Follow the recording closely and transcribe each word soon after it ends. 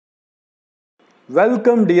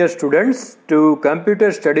Welcome dear students to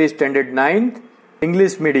Computer Studies Standard 9th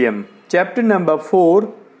English Medium. Chapter number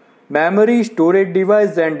 4, Memory, Storage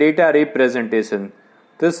Device and Data Representation.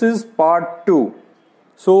 This is part 2.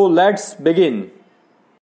 So let's begin.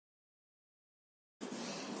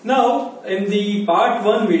 Now in the part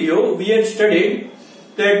 1 video we had studied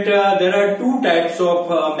that there are two types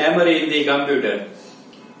of memory in the computer.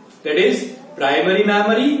 That is primary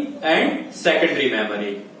memory and secondary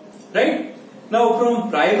memory. Right? Now from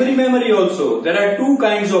primary memory also there are two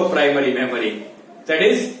kinds of primary memory. That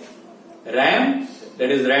is RAM, that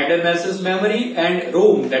is random access memory, and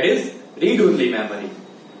ROM, that is read-only memory.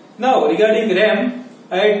 Now regarding RAM,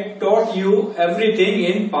 I had taught you everything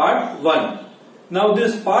in part 1. Now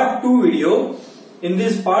this part 2 video, in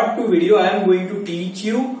this part 2 video I am going to teach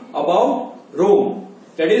you about ROM,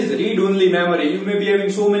 that is read-only memory. You may be having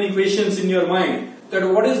so many questions in your mind that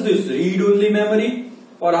what is this read-only memory,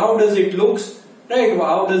 or how does it looks? Right,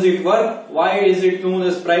 how does it work? Why is it known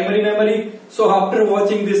as primary memory? So after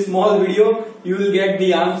watching this small video, you will get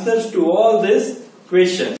the answers to all these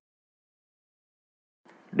questions.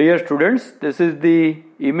 Dear students, this is the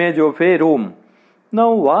image of a ROM.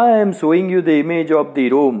 Now why I am showing you the image of the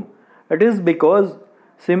ROM? It is because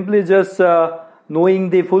simply just knowing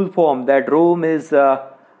the full form that ROM is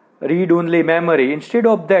read-only memory. Instead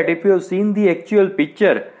of that, if you have seen the actual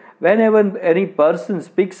picture, whenever any person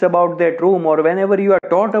speaks about that ROM or whenever you are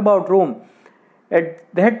taught about ROM,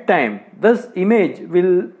 at that time this image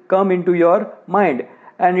will come into your mind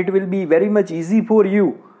and it will be very much easy for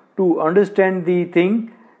you to understand the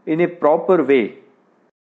thing in a proper way.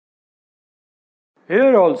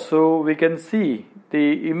 Here also we can see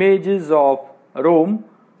the images of ROM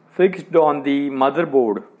fixed on the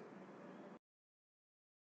motherboard.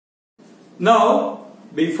 Now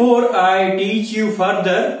before I teach you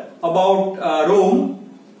further about ROM,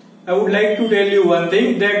 I would like to tell you one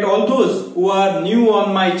thing, that all those who are new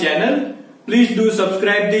on my channel, please do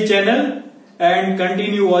subscribe the channel and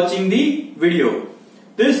continue watching the video.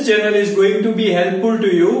 This channel is going to be helpful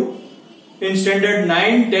to you in standard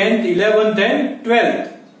 9, 10th, 11th and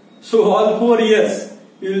 12th. So all 4 years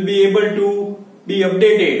you will be able to be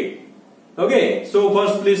updated. Okay, so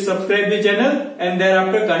first please subscribe the channel and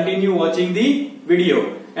thereafter continue watching the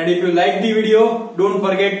video. And if you like the video, don't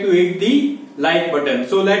forget to hit the like button.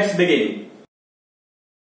 So let's begin.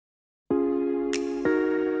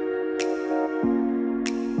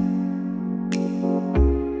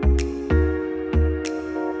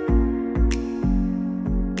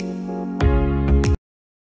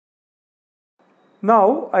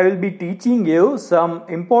 Now I will be teaching you some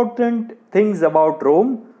important things about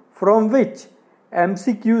ROM from which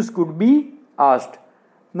MCQs could be asked.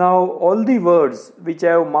 Now all the words which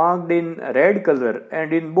I have marked in red color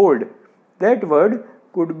and in bold, that word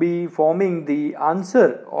could be forming the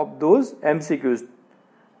answer of those MCQs.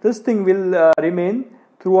 This thing will remain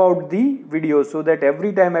throughout the video, so that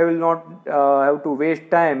every time I will not have to waste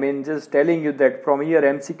time in just telling you that from here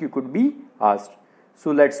MCQ could be asked.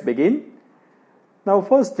 So let's begin. Now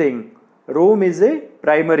first thing, ROM is a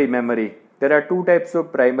primary memory. There are two types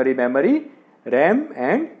of primary memory, RAM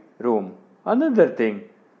and ROM. Another thing,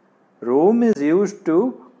 ROM is used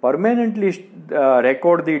to permanently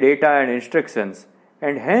record the data and instructions,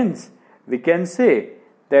 and hence we can say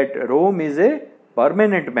that ROM is a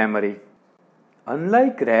permanent memory.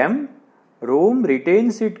 Unlike RAM, ROM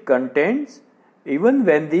retains its contents even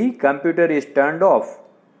when the computer is turned off.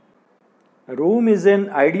 ROM is an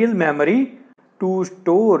ideal memory to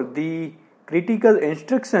store the critical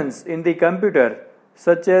instructions in the computer,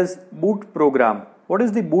 such as boot program. What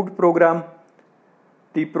is the boot program?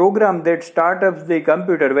 The program that starts up the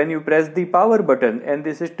computer when you press the power button and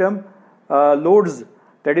the system loads,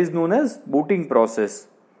 that is known as booting process.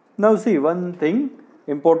 Now see one thing,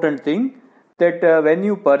 important thing, that when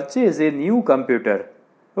you purchase a new computer,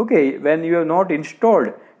 okay, when you have not installed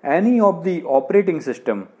any of the operating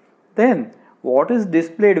system, then what is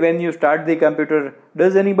displayed when you start the computer?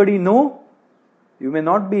 Does anybody know? You may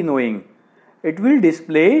not be knowing. It will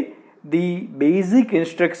display the basic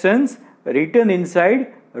instructions written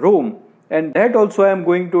inside ROM, and that also I am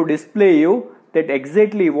going to display you that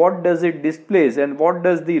exactly what does it displays and what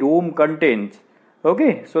does the ROM contains.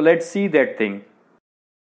 Okay, so let's see that thing.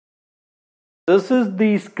 This is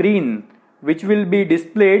the screen which will be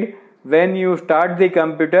displayed when you start the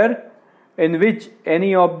computer, in which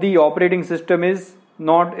any of the operating system is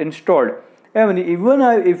not installed. Even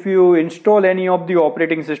if you install any of the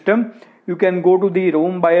operating system, you can go to the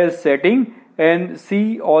ROM BIOS setting and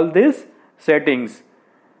see all these settings.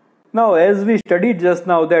 Now as we studied just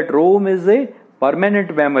now that ROM is a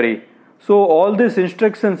permanent memory. So all these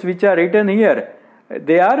instructions which are written here,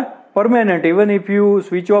 they are permanent. Even if you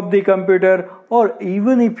switch off the computer or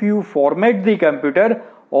even if you format the computer,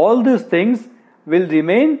 all these things will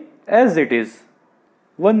remain as it is.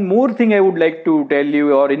 One more thing I would like to tell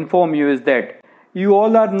you or inform you is that you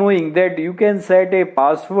all are knowing that you can set a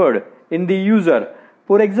password in the user.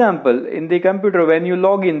 For example, in the computer when you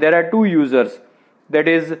log in, there are two users, that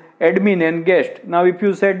is admin and guest. Now if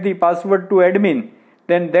you set the password to admin,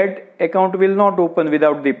 then that account will not open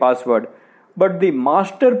without the password. But the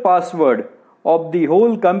master password of the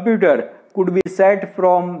whole computer could be set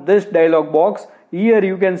from this dialog box. Here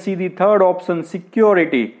you can see the third option,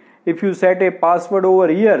 security. If you set a password over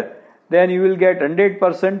here, then you will get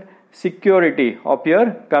 100% security of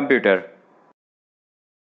your computer.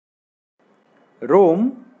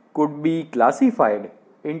 ROM could be classified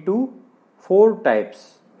into four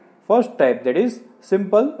types. First type, that is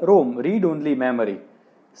simple ROM, read-only memory.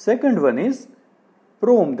 Second one is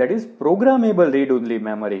PROM, that is programmable read-only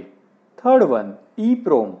memory. Third one,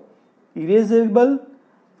 EEPROM, erasable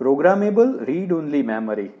programmable read-only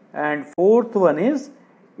memory. And fourth one is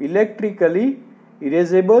electrically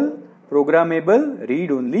erasable programmable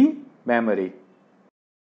read-only memory.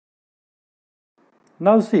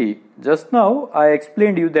 Now see, just now I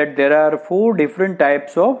explained you that there are four different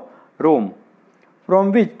types of ROM,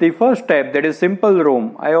 from which the first type, that is simple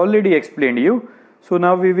ROM, I already explained you. So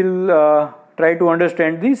now we will try to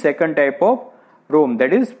understand the second type of ROM,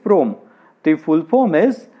 that is PROM. The full form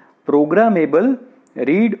is programmable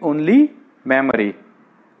read-only memory.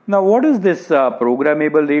 Now what is this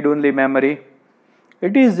programmable read-only memory?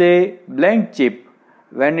 It is a blank chip.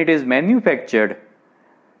 When it is manufactured,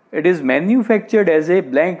 it is manufactured as a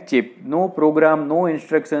blank chip. No program, no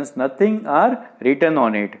instructions, nothing are written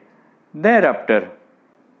on it. Thereafter,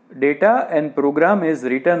 data and program is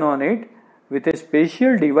written on it with a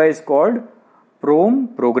special device called PROM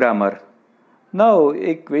programmer. Now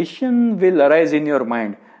a question will arise in your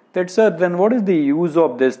mind that, sir, then what is the use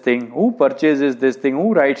of this thing? Who purchases this thing?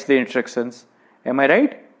 Who writes the instructions? Am I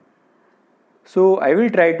right? So I will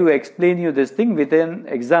try to explain you this thing with an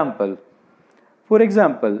example. For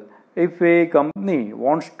example, if a company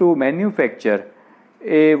wants to manufacture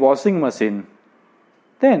a washing machine,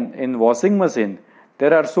 then in washing machine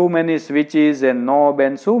there are so many switches and knob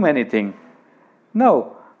and so many things.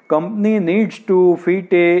 Now company needs to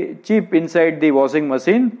fit a chip inside the washing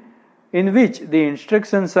machine in which the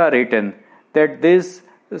instructions are written that this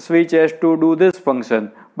switch has to do this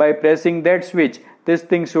function. By pressing that switch, this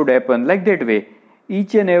thing should happen. Like that way,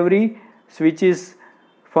 each and every switch's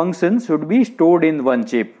function should be stored in one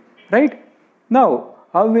chip. Right? Now,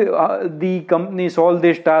 how will the company solve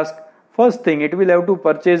this task? First thing, it will have to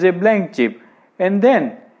purchase a blank chip, and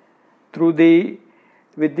then with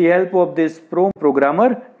the help of this PROM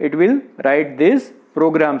programmer, it will write these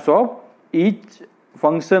programs of each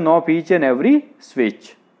function of each and every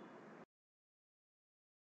switch.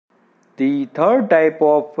 The third type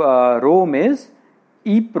of ROM is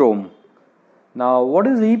EEPROM. Now what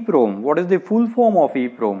is EEPROM? What is the full form of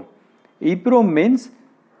EEPROM? EEPROM means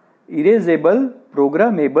erasable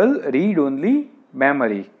programmable read-only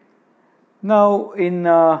memory. Now in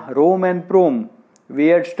ROM and PROM we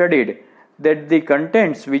had studied that the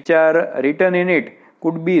contents which are written in it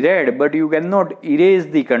could be read, but you cannot erase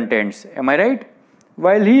the contents. Am I right?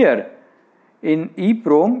 While here in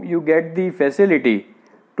EEPROM you get the facility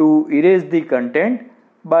to erase the content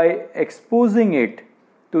by exposing it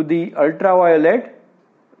to the ultraviolet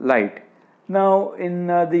light. Now in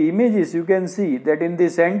the images you can see that in the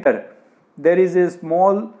center there is a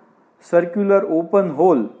small circular open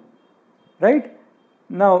hole, right?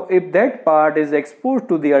 Now if that part is exposed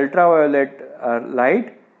to the ultraviolet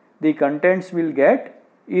light, the contents will get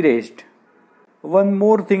erased. One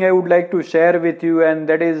more thing I would like to share with you, and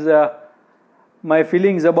that is my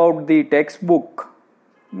feelings about the textbook.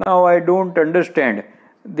 Now I don't understand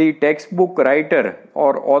the textbook writer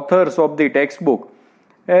or authors of the textbook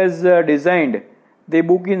has designed the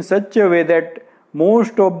book in such a way that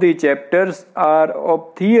most of the chapters are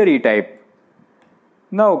of theory type.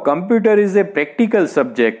 Now computer is a practical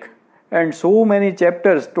subject and so many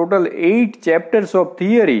chapters, total 8 chapters of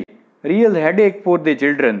theory, real headache for the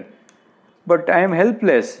children. But I am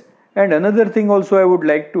helpless. And another thing also I would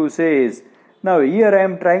like to say is, now here I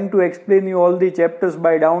am trying to explain you all the chapters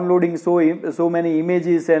by downloading so many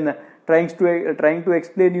images and trying to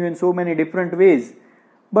explain you in so many different ways.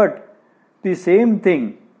 But the same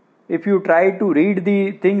thing, if you try to read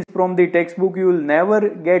the things from the textbook, you will never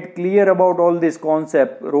get clear about all this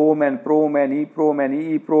concept, ROM and PROM and EEPROM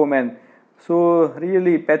and EEPROM, and so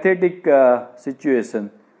really pathetic situation.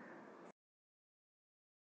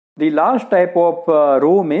 The last type of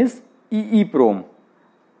ROM is EEPROM.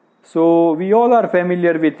 So we all are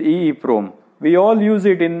familiar with EEPROM. We all use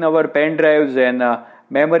it in our pen drives and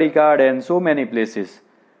memory card and so many places.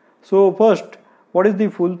 So first, what is the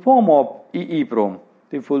full form of EEPROM?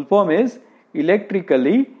 The full form is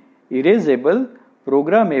electrically erasable,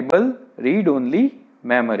 programmable, read-only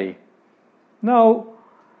memory. Now,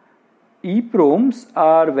 EEPROMs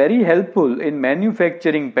are very helpful in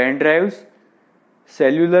manufacturing pen drives,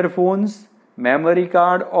 cellular phones, memory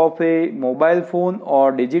card of a mobile phone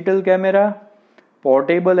or digital camera,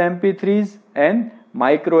 portable MP3s and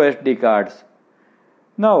micro SD cards.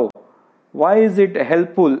 Now, why is it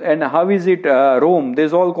helpful and how is it ROM?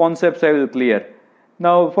 These all concepts I will clear.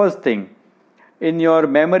 Now, first thing, in your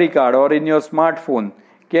memory card or in your smartphone,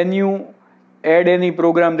 can you add any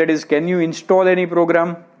program? That is, can you install any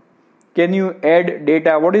program? Can you add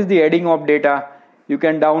data? What is the adding of data? You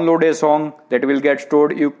can download a song that will get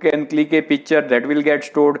stored. You can click a picture that will get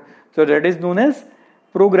stored. So that is known as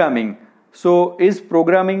programming. So is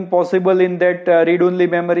programming possible in that read-only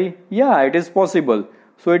memory? Yeah, it is possible.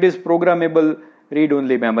 So it is programmable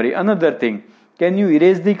read-only memory. Another thing, can you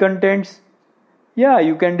erase the contents? Yeah,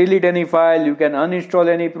 you can delete any file, you can uninstall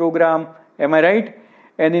any program. Am I right?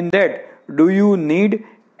 And in that, do you need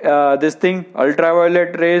this thing,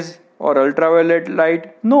 ultraviolet rays or ultraviolet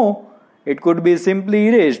light? No, it could be simply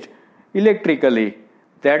erased electrically.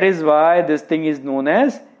 That is why this thing is known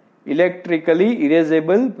as electrically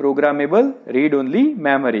erasable, programmable, read-only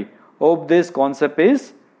memory. Hope this concept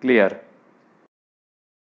is clear.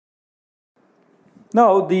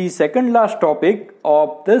 Now, the second last topic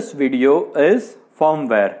of this video is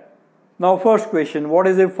firmware. Now, first question, what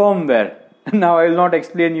is a firmware? Now, I will not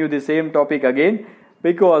explain you the same topic again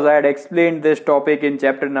because I had explained this topic in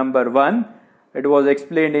chapter number 1. It was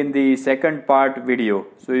explained in the second part video.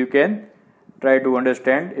 So, you can try to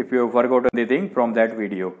understand if you have forgotten anything from that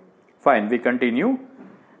video. Fine, we continue.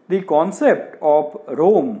 The concept of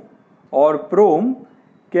ROM or PROM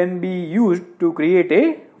can be used to create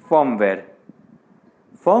a firmware.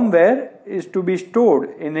 Firmware is to be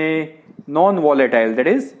stored in a non-volatile, that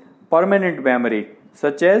is permanent memory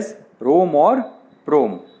such as ROM or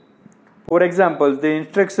PROM. For example, the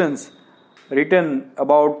instructions written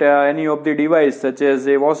about any of the device such as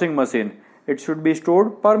a washing machine, it should be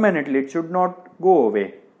stored permanently, it should not go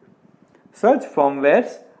away. Such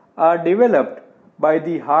firmwares are developed by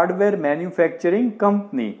the hardware manufacturing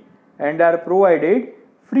company and are provided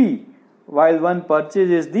free while one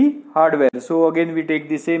purchases the hardware. So again we take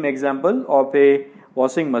the same example of a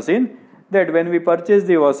washing machine, that when we purchase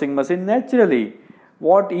the washing machine, naturally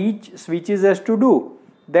what each switches has to do,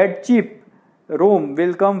 that chip ROM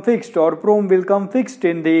will come fixed or PROM will come fixed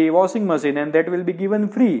in the washing machine and that will be given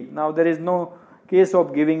free. Now there is no case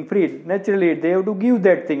of giving free. Naturally they have to give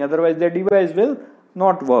that thing, otherwise the device will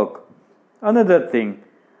not work. Another thing,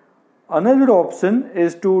 another option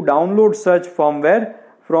is to download such firmware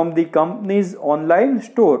from the company's online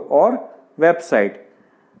store or website.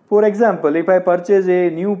 For example, if I purchase a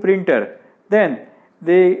new printer, then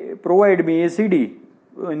they provide me a CD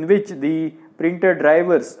in which the printer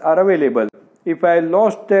drivers are available. If I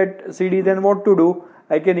lost that CD, then what to do?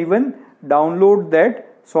 I can even download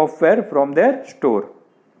that software from their store.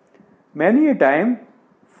 Many a time,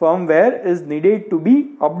 firmware is needed to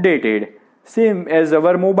be updated. Same as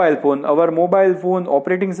our mobile phone. Our mobile phone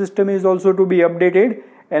operating system is also to be updated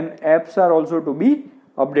and apps are also to be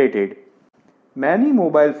updated. Many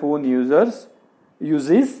mobile phone users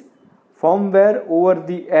uses firmware over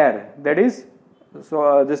the air. That is,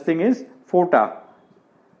 this thing is FOTA,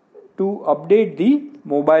 to update the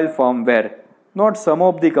mobile firmware. Not some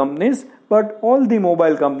of the companies, but all the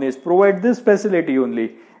mobile companies provide this facility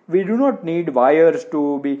only. We do not need wires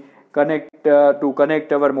to connect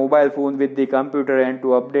our mobile phone with the computer and to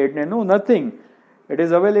update. No, nothing. It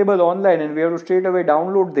is available online and we have to straight away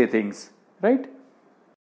download the things, right?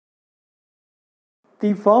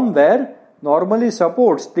 The firmware normally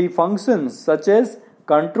supports the functions such as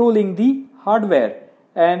controlling the hardware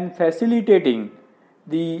and facilitating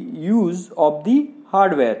the use of the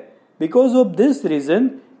hardware. Because of this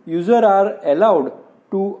reason, users are allowed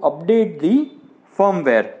to update the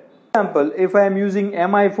firmware. For example, if I am using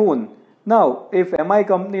MI phone, now if MI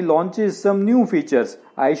company launches some new features,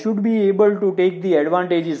 I should be able to take the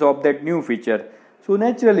advantages of that new feature. So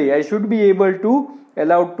naturally, I should be able to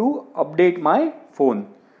allowed to update my phone.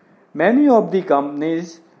 Many of the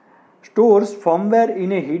companies stores firmware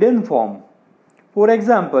in a hidden form. For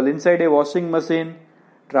example, inside a washing machine,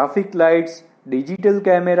 traffic lights, digital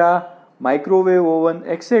camera, microwave oven,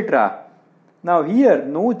 etc. Now here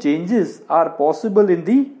no changes are possible in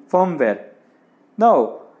the firmware.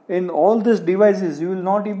 Now in all these devices you will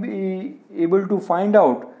not be able to find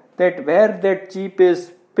out that where that chip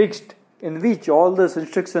is fixed in which all these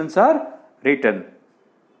instructions are written.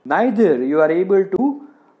 Neither you are able to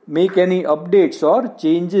make any updates or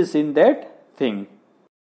changes in that thing.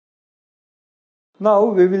 Now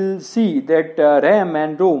we will see that RAM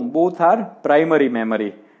and ROM both are primary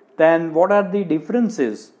memory. Then what are the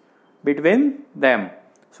differences between them?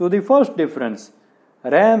 So the first difference,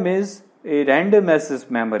 RAM is a random access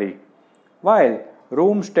memory while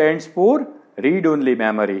ROM stands for read-only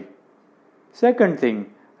memory. Second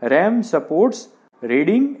thing, RAM supports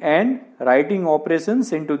reading and writing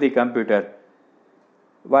operations into the computer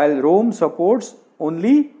while ROM supports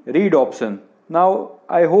only read option. Now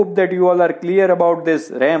I hope that you all are clear about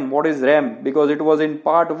this RAM. What is RAM? Because it was in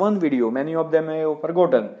part 1 video. Many of them may have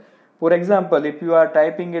forgotten. For example, if you are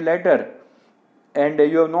typing a letter and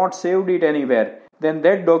you have not saved it anywhere, then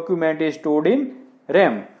that document is stored in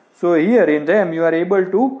RAM. So here in RAM you are able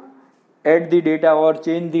to add the data or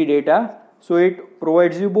change the data. So it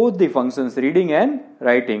provides you both the functions, reading and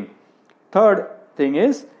writing. Third thing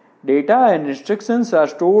is data and instructions are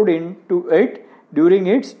stored into it during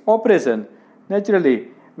its operation. Naturally,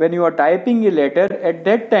 when you are typing a letter, at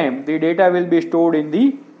that time the data will be stored in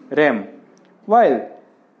the RAM. While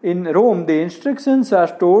in ROM the instructions are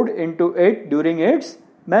stored into it during its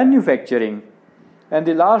manufacturing. And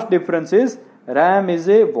the last difference is RAM is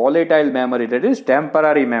a volatile memory, that is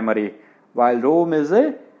temporary memory, while ROM is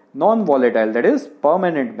a non-volatile, that is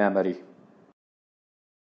permanent memory.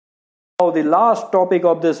 Now the last topic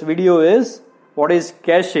of this video is what is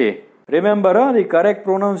cache. Remember, the correct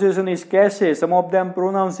pronunciation is cache. Some of them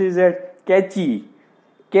pronounce it as catchy,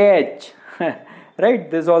 catch.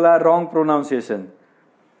 Right? These all are wrong pronunciation.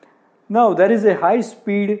 Now there is a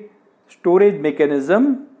high-speed storage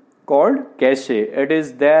mechanism called cache. It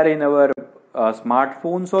is there in our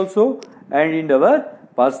smartphones also and in our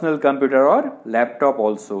personal computer or laptop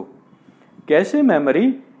also. Cache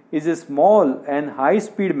memory is a small and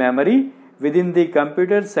high-speed memory within the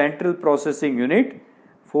computer central processing unit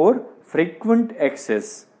for frequent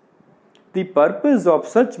access. The purpose of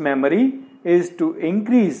such memory is to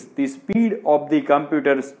increase the speed of the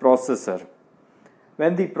computer's processor.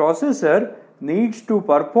 When the processor needs to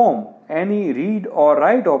perform any read or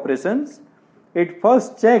write operations, it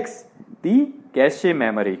first checks the cache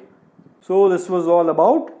memory. So this was all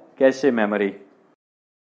about cache memory.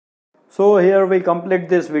 So here we complete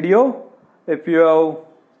this video. If you have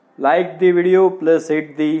liked the video, please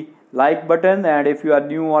hit the like button, and if you are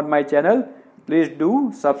new on my channel, please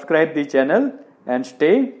do subscribe the channel and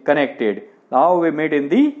stay connected. Now we meet in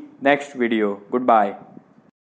the next video. Goodbye.